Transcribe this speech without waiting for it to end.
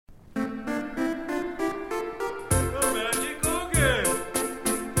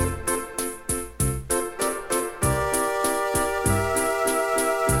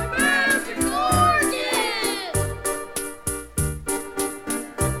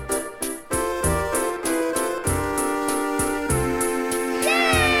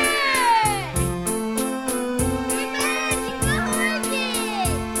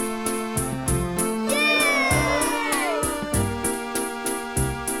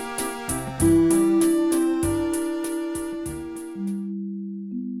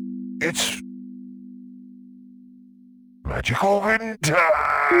magical in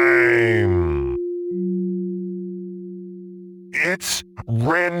time. It's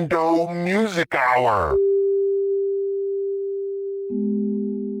Rando Music Hour.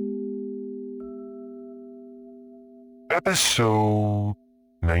 Episode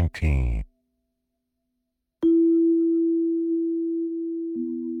 19.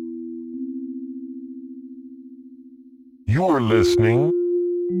 You are listening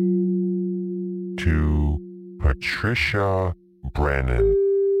to Patricia Brennan,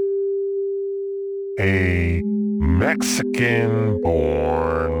 a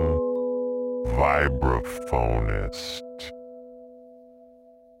Mexican-born vibraphonist.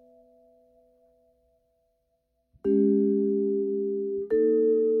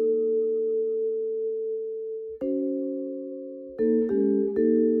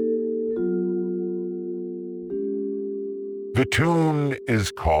 The tune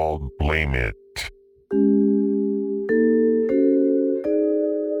is called Blame It.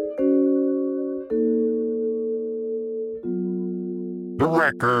 The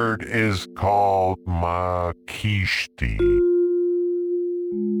record is called Makishti.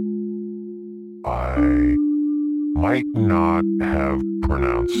 I might not have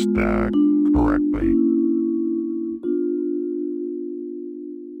pronounced that correctly.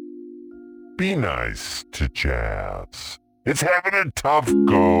 Be nice to jazz. It's having a tough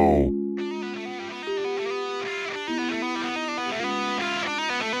go.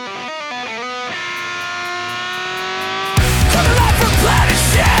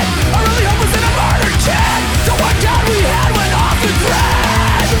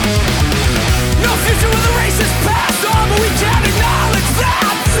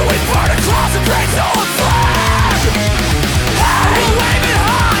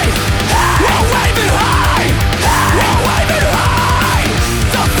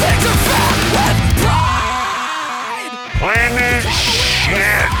 Planet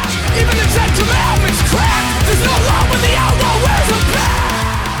shit! Even the Ten Commandments cracked! There's no law when the outlaw wears a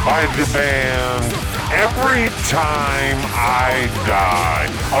badge! By the band, Every Time I Die,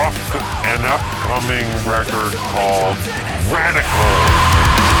 off an upcoming record called Radical.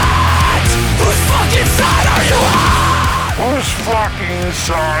 Whose fucking side are you on? Whose fucking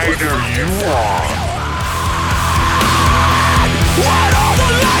side are you on? When all the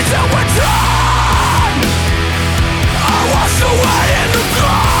lights that were done are washed away in the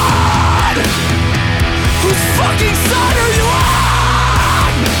blood. Whose fucking side are you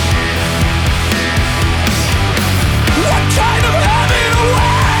on? What kind of heaven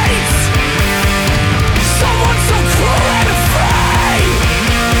awaits someone so cruel and afraid?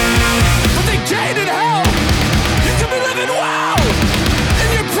 But they gain in hell. You could be living well in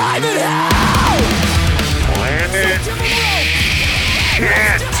your private hell. Planet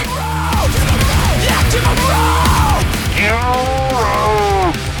shit.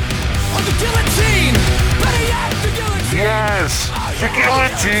 On the guillotine! Better yet, the guillotine! Yes! The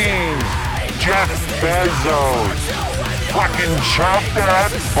guillotine! Jeff Bezos! Fucking chop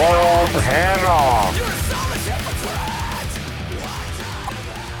that bald head off!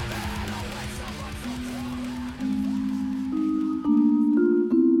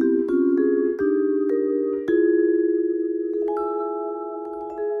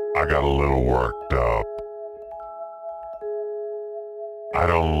 I got a little worked up. I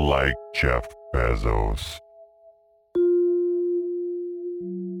don't like Jeff Bezos.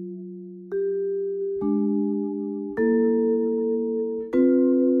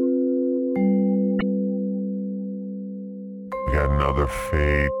 We got another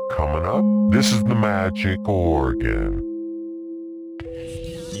fade coming up. This is the Magic Organ.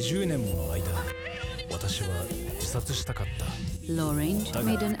 20年もの間、私は自殺したかった。 Lorraine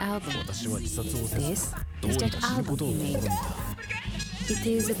made an album. 私は自殺をせず、 This どう is に that かするこ album とを he 試み made. た。 It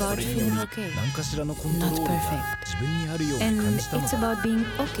is about それにより feeling okay 何かしらのコントロー Not ルが perfect. 自分にあるように and 感じたの it's だ。 about being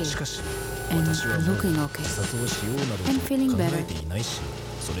okay しかし、 and 私はもう looking okay 自殺をしようなど and と feeling 考 better えていないし、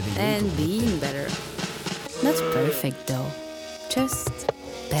それで良い and と思って being better. Not perfect though, just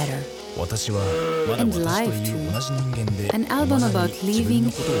better. 私はまだ And 私 life という同じ人間で An album まさに about 自分 living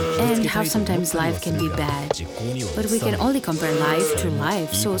のことを気をつ and けた how いと思ったり sometimes は life す can る be が bad. 実行には But we 移さ can ない。 only compare life そ to れも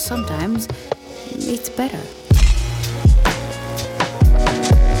life, いい so ことだな。 sometimes it's better.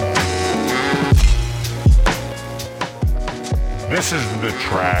 This is the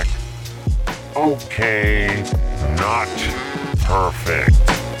track Okay, Not Perfect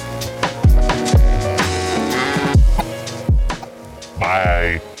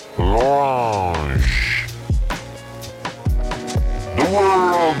by L'Orange. The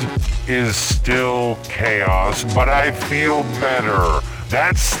world is still chaos, but I feel better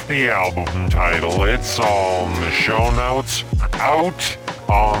That's the album title. It's on the show notes. Out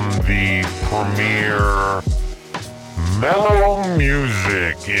on the premiere Mellow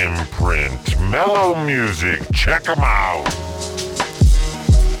Music imprint. Mellow Music. Check them out.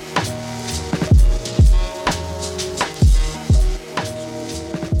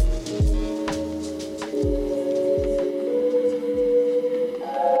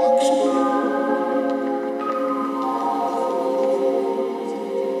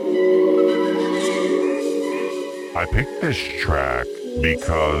 I picked this track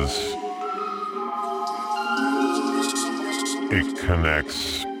because it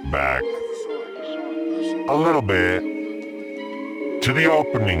connects back a little bit to the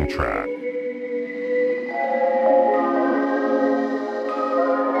opening track.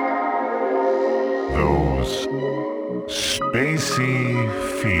 Those spacey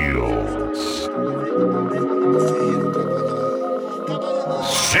fields.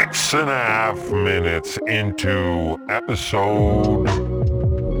 6.5 minutes into episode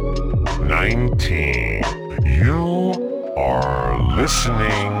 19. You are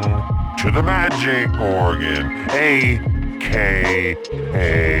listening to the Magic Organ, aka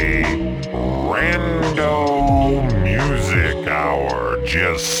Rando Music Hour.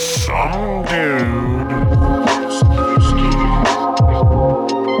 Just some dude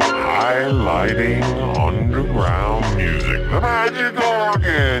highlighting underground music. The Magic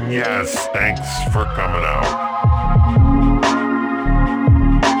Organ. Yes, thanks for coming out.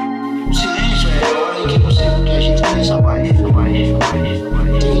 Que a gente conheça mais.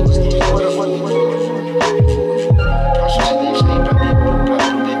 Faço silêncio aí pra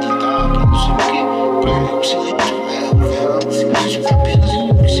meditar, pra não sei o quê. O silêncio fica apenas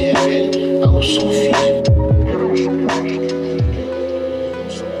no que se refere ao som físico.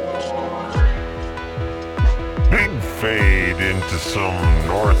 Big fade into some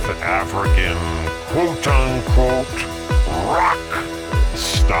North African quote-unquote rock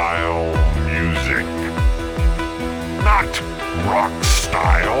style music. Not rock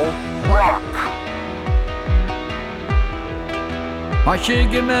style, rock.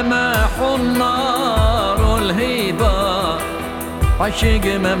 عشق ممح النار الهيبة عشق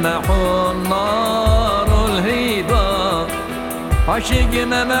ممح النار الهيبة عشق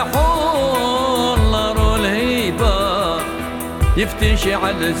ممح النار الهيبة يفتشي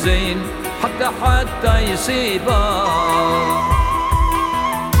على الزين حتى يصيبه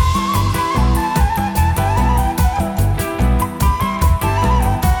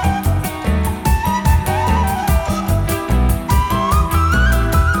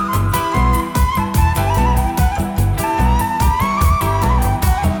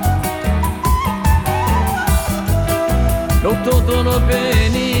لو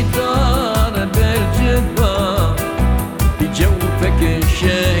تضربني ضرب الجبة بجوفك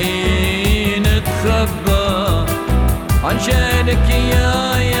الشهين تخبى عشانك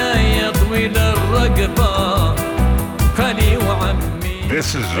يا طويل الرقبة خلي وعمي. This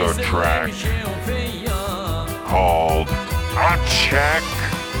is a track called I Check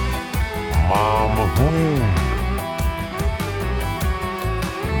Mama Boom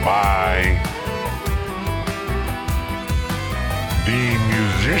by the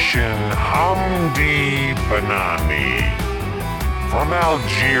musician Hamdi Banani from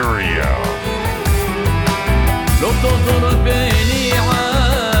Algeria. لو تضربني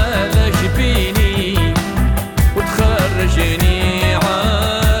على جبيني وتخرجني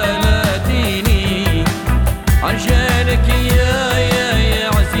على ديني عشانك يا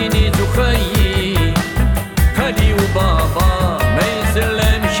عزيني تخيي خلي وبابا ما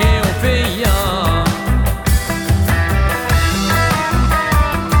يسلمش وفيا.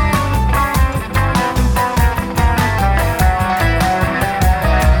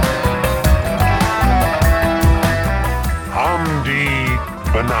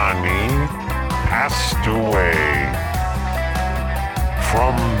 Banani passed away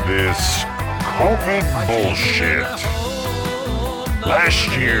from this COVID bullshit last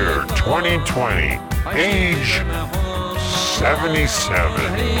year, 2020, age 77.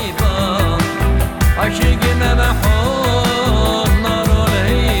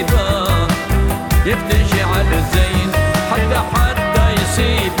 يفتشي على الزين حتى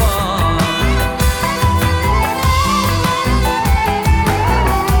يصيبه.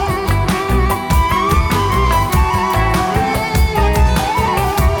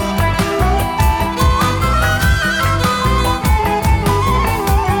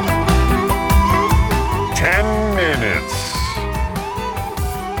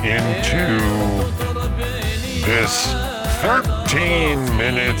 Into this 13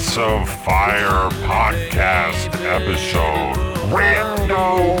 minutes of fire podcast episode,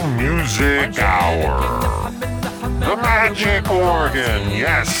 Rando Music Hour. The Magic Organ,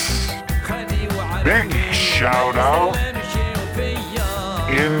 yes. Big shout out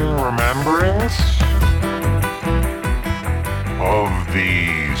in remembrance of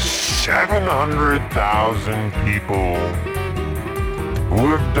the 700,000 people who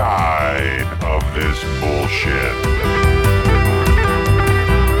have died of this bullshit.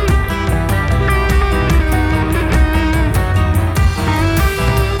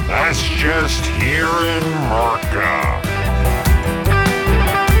 That's just here in Merca.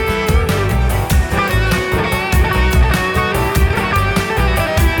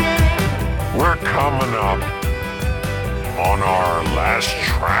 We're coming up on our last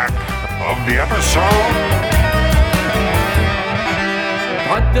track of the episode.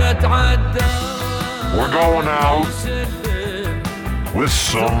 We're going out with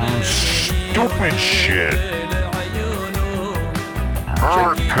some stupid shit.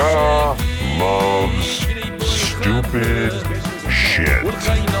 Merca loves stupid shit.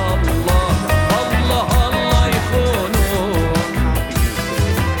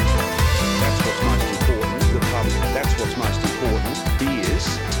 That's what's most important.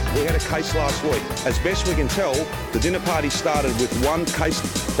 Beers. We had a case last week. As best we can tell, the dinner party started with one case.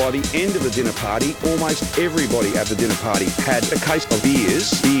 By the end of the dinner party, almost everybody at the dinner party had a case of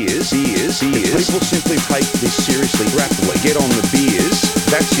beers. If people simply take this seriously, rapidly, get on the beers.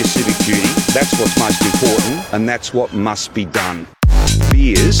 That's your civic duty. That's what's most important, and that's what must be done.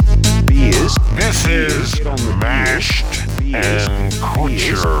 Beers. This is Mashed and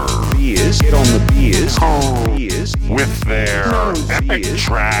Kutcher. Get on the beers. With their epic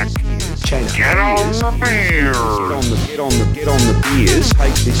track, Get on the Beers. Get on the beers.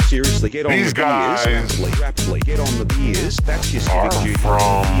 Take this seriously. Get on These the beers. guys Rapidly. Get on the beers. That's your are civic duty.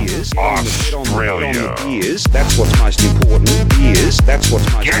 from Beers. Australia. Get on the beers. That's what's most important. Beers. That's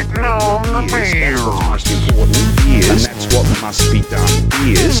what's most Getting important. on the Beers. That's what's most beers. important. Beers. And that's what must be done.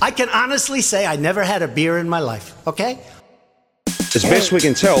 Beers. I can honestly say I never had a beer in my life, okay? As best we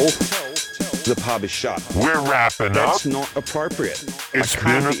can tell, the pub is shut. We're wrapping up. That's not appropriate. It's I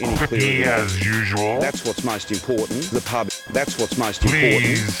can't been be any a quickie clearer. as usual. That's what's most important. The pub. That's what's most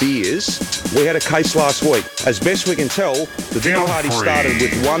Please. important. Beers. We had a case last week. As best we can tell, the dinner Feel party free started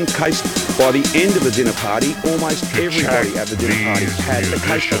with one case. By the end of the dinner party, almost to everybody check at the dinner party these had a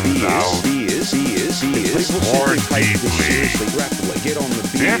case of musicians beers. out People more simply take this deeply. seriously, rapidly. Get on the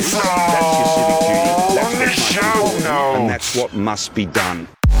beers. It's That's your civic duty. all That's in the what's most show important, notes. and that's what must be done.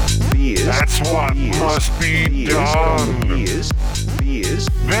 Beers. That's what must be done. Beers.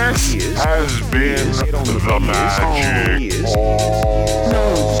 This has been the Magic Organ.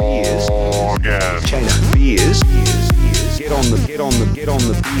 Beers. Get on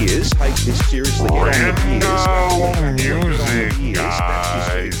the beers. Take this seriously. Get on the beers. Rando Music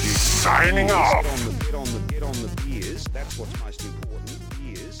guys signing off. Get on the beers. That's what's most important.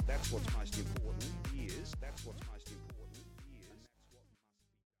 Beers. That's what's most important.